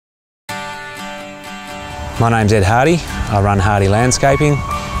My name's Ed Hardy. I run Hardy Landscaping.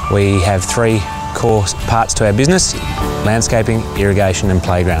 We have three core parts to our business: landscaping, irrigation and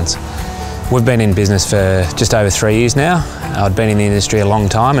playgrounds. We've been in business for just over 3 years now. I'd been in the industry a long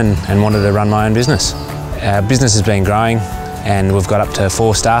time and wanted to run my own business. Our business has been growing and we've got up to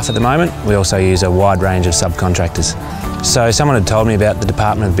 4 staff at the moment. We also use a wide range of subcontractors. So someone had told me about the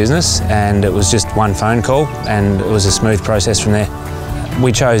Department of Business and it was just one phone call and it was a smooth process from there.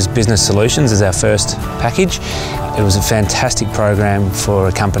 We chose Business Solutions as our first package. It was a fantastic program for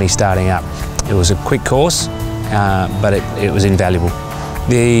a company starting up. It was a quick course, but it was invaluable.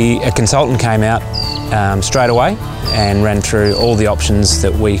 A consultant came out straight away and ran through all the options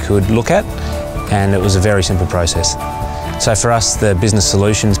that we could look at, and it was a very simple process. So for us, the Business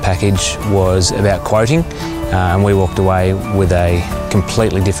Solutions package was about quoting, and we walked away with a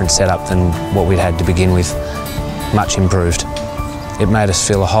completely different setup than what we'd had to begin with, much improved. It made us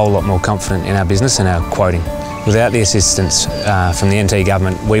feel a whole lot more confident in our business and our quoting. Without the assistance from the NT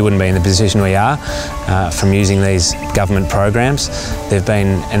government, we wouldn't be in the position we are from using these government programs. They've been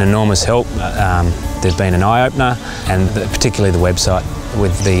an enormous help. They've been an eye-opener, and particularly the website.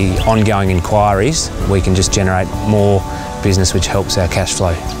 With the ongoing inquiries, we can just generate more business, which helps our cash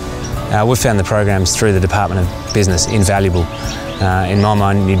flow. We've found the programs through the Department of Business invaluable. In my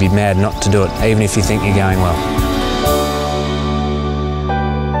mind, you'd be mad not to do it, even if you think you're going well.